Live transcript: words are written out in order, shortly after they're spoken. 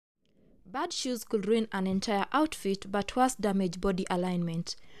Bad shoes could ruin an entire outfit but worse damage body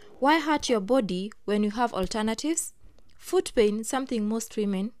alignment. Why hurt your body when you have alternatives? Foot pain, something most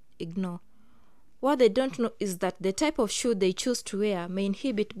women ignore. What they don't know is that the type of shoe they choose to wear may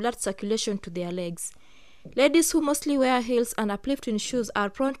inhibit blood circulation to their legs. Ladies who mostly wear heels and uplifting shoes are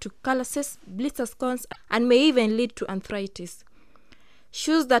prone to calluses, blister corns, and may even lead to arthritis.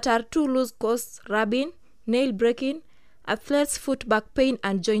 Shoes that are too loose cause rubbing, nail breaking, athlete's foot back pain,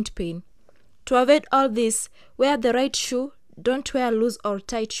 and joint pain. To avoid all this, wear the right shoe. Don't wear loose or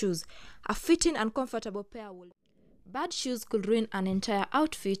tight shoes. A fitting and comfortable pair will. Bad shoes could ruin an entire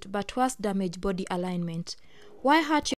outfit but worse damage body alignment. Why hurt